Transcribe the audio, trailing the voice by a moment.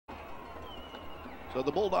So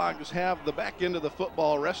the Bulldogs have the back end of the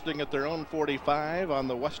football resting at their own 45 on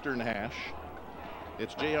the western hash.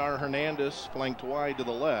 It's J.R. Hernandez flanked wide to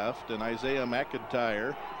the left, and Isaiah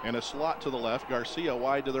McIntyre in a slot to the left. Garcia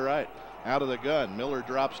wide to the right. Out of the gun, Miller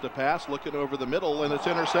drops to pass, looking over the middle, and it's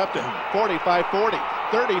intercepted. 45-40,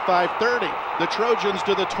 35-30. The Trojans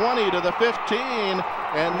to the 20, to the 15,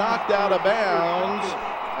 and knocked out of bounds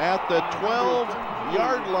at the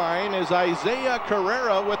 12-yard line is Isaiah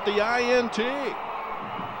Carrera with the INT.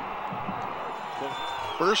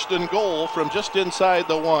 First and goal from just inside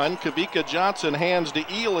the 1. Kavika Johnson hands to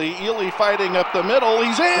Ely. Ely fighting up the middle.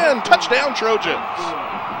 He's in. Touchdown, Trojans.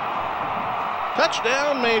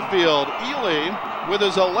 Touchdown, Mayfield. Ely with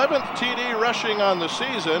his 11th TD rushing on the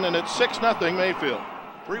season, and it's 6-0 Mayfield.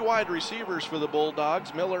 3 wide receivers for the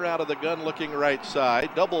Bulldogs. Miller out of the gun looking right side.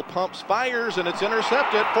 Double pumps, fires, and it's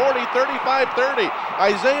intercepted. 40, 35, 30.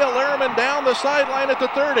 Isaiah Lehrman down the sideline at the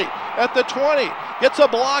 30, at the 20. Gets a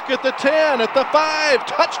block at the 10, at the 5.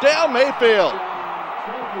 Touchdown, Mayfield.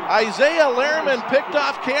 Isaiah Lehrman picked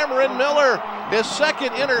off Cameron Miller. His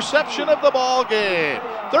second interception of the ball game.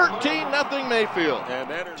 13-0 Mayfield.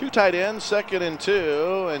 And 2 tight ends, 2nd and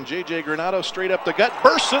 2, and J.J. Granado straight up the gut,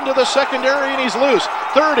 bursts into the secondary, and he's loose.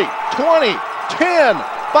 30, 20, 10,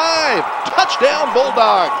 5, touchdown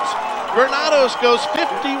Bulldogs. Granados goes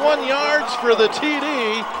 51 yards for the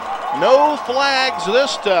TD. No flags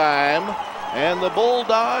this time, and the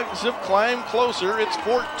Bulldogs have climbed closer. It's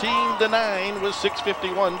 14-9 with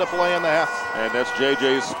 6:51 to play in the half. And that's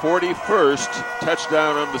J.J.'s 41st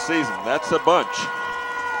touchdown of the season. That's a bunch.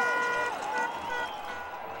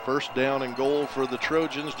 First down and goal for the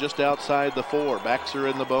Trojans just outside the 4. Backs are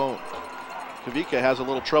in the bone. Kavika has a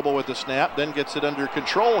little trouble with the snap, then gets it under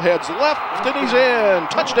control, heads left, and he's in.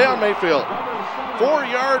 Touchdown, Mayfield.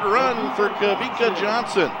 4-yard run for Kavika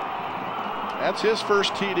Johnson. That's his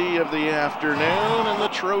first TD of the afternoon, and the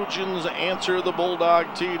Trojans answer the Bulldog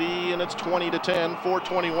TD, and it's 20-10,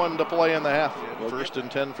 4:21 to play in the half. First and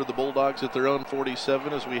 10 for the Bulldogs at their own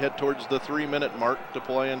 47 as we head towards the 3-minute mark to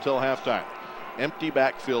play until halftime. Empty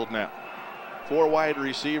backfield now. 4 wide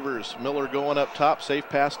receivers. Miller going up top. Safe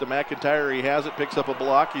pass to McIntyre. He has it. Picks up a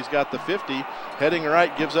block. He's got the 50. Heading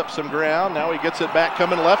right. Gives up some ground. Now he gets it back.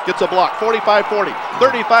 Coming left. Gets a block. 45-40.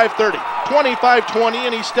 35-30. 25-20.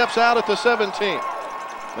 And he steps out at the 17.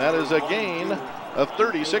 That is a gain of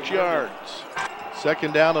 36 yards.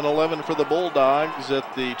 Second down and 11 for the Bulldogs at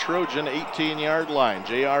the Trojan 18-yard line.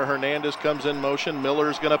 J.R. Hernandez comes in motion.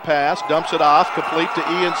 Miller's going to pass. Dumps it off. Complete to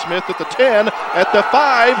Ian Smith at the 10. At the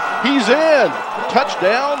 5, he's in.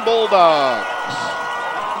 Touchdown, Bulldogs.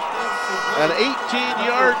 An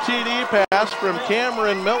 18-yard TD pass from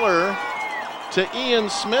Cameron Miller to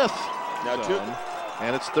Ian Smith.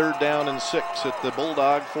 And it's 3rd down and 6 at the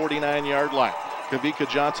Bulldog 49-yard line. Kavika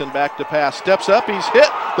Johnson back to pass, steps up, he's hit,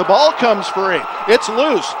 the ball comes free, it's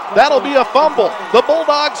loose, that'll be a fumble. The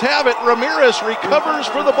Bulldogs have it, Ramirez recovers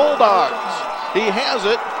for the Bulldogs. He has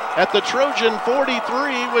it at the Trojan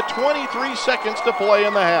 43 with 23 seconds to play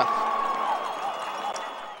in the half.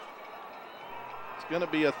 It's going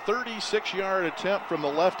to be a 36-yard attempt from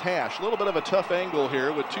the left hash. A little bit of a tough angle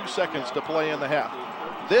here with 2 seconds to play in the half.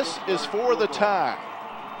 This is for the tie.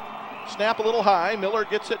 Snap a little high, Miller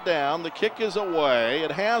gets it down, the kick is away, it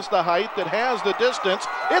has the height, it has the distance,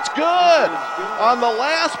 it's good! On the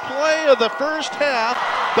last play of the first half,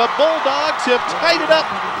 the Bulldogs have tied it up.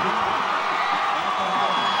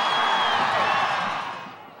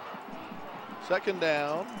 Second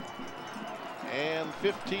down, and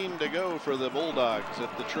 15 to go for the Bulldogs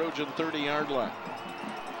at the Trojan 30-yard line.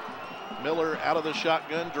 Miller out of the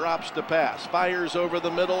shotgun, drops to pass, fires over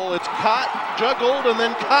the middle, it's caught, juggled, and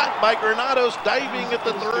then caught by Granados diving at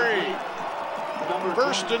the 3.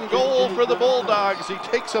 First and goal for the Bulldogs, he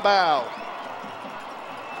takes a bow.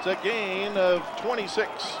 It's a gain of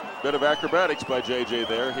 26. Bit of acrobatics by J.J.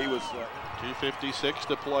 there. He was 2:56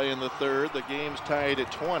 to play in the 3rd. The game's tied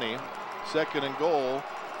at 20. Second and goal,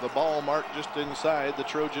 the ball marked just inside the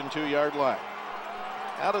Trojan 2-yard line.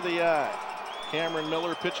 Out of the eye. Cameron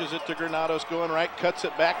Miller pitches it to Granados going right, cuts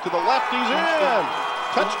it back to the left, he's in!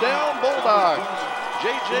 Touchdown Bulldogs!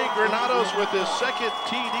 J.J. Granados with his second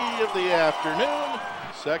TD of the afternoon.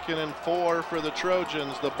 2nd and 4 for the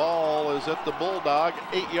Trojans. The ball is at the Bulldog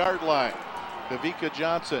 8-yard line. Kavika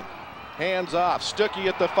Johnson, hands off, Stuckey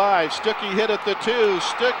at the 5, Stuckey hit at the 2,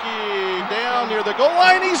 Stuckey down near the goal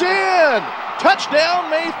line, he's in! Touchdown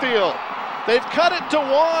Mayfield! They've cut it to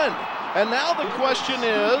 1. And now the question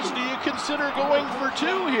is, do you consider going for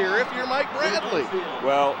 2 here if you're Mike Bradley?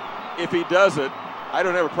 Well, if he does it, I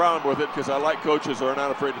don't have a problem with it because I like coaches who are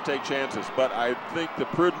not afraid to take chances. But I think the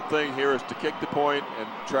prudent thing here is to kick the point and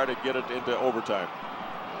try to get it into overtime.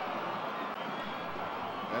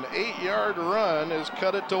 An 8-yard run has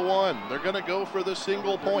cut it to 1. They're going to go for the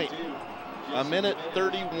single point. A minute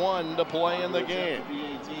 31 to play in the game.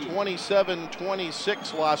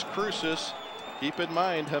 27-26 Las Cruces. Keep in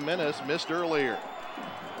mind, Jimenez missed earlier.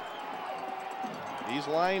 He's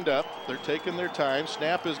lined up. They're taking their time.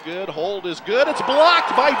 Snap is good. Hold is good. It's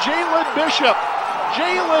blocked by Jalen Bishop.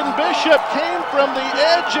 Jalen Bishop came from the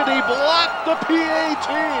edge and he blocked the PAT.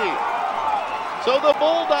 So the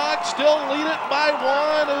Bulldogs still lead it by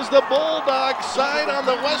 1 as the Bulldogs side on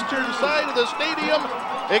the western side of the stadium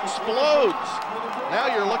explodes. Now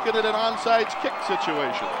you're looking at an onside kick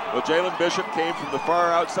situation. Well, Jalen Bishop came from the far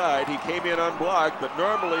outside. He came in unblocked, but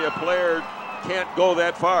normally a player can't go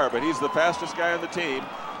that far, but he's the fastest guy on the team,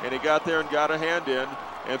 and he got there and got a hand in,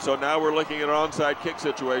 and so now we're looking at an onside kick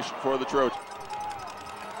situation for the Trojans.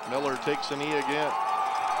 Miller takes a knee again.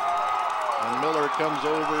 And Miller comes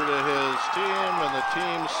over to his team, and the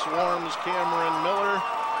team swarms Cameron Miller.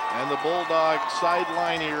 And the Bulldogs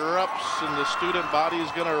sideline erupts, and the student body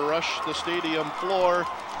is going to rush the stadium floor.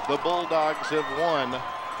 The Bulldogs have won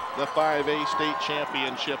the 5A state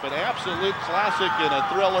championship. An absolute classic and a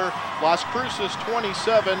thriller. Las Cruces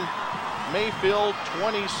 27, Mayfield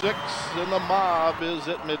 26, and the mob is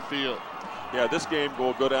at midfield. Yeah, this game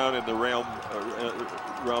will go down in the realm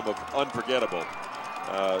of unforgettable.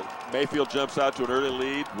 Mayfield jumps out to an early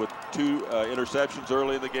lead with 2 interceptions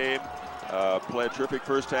early in the game. Played a terrific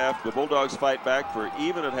first half. The Bulldogs fight back for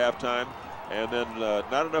even at halftime, and then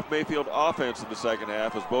not enough Mayfield offense in the second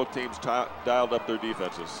half as both teams dialed up their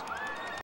defenses.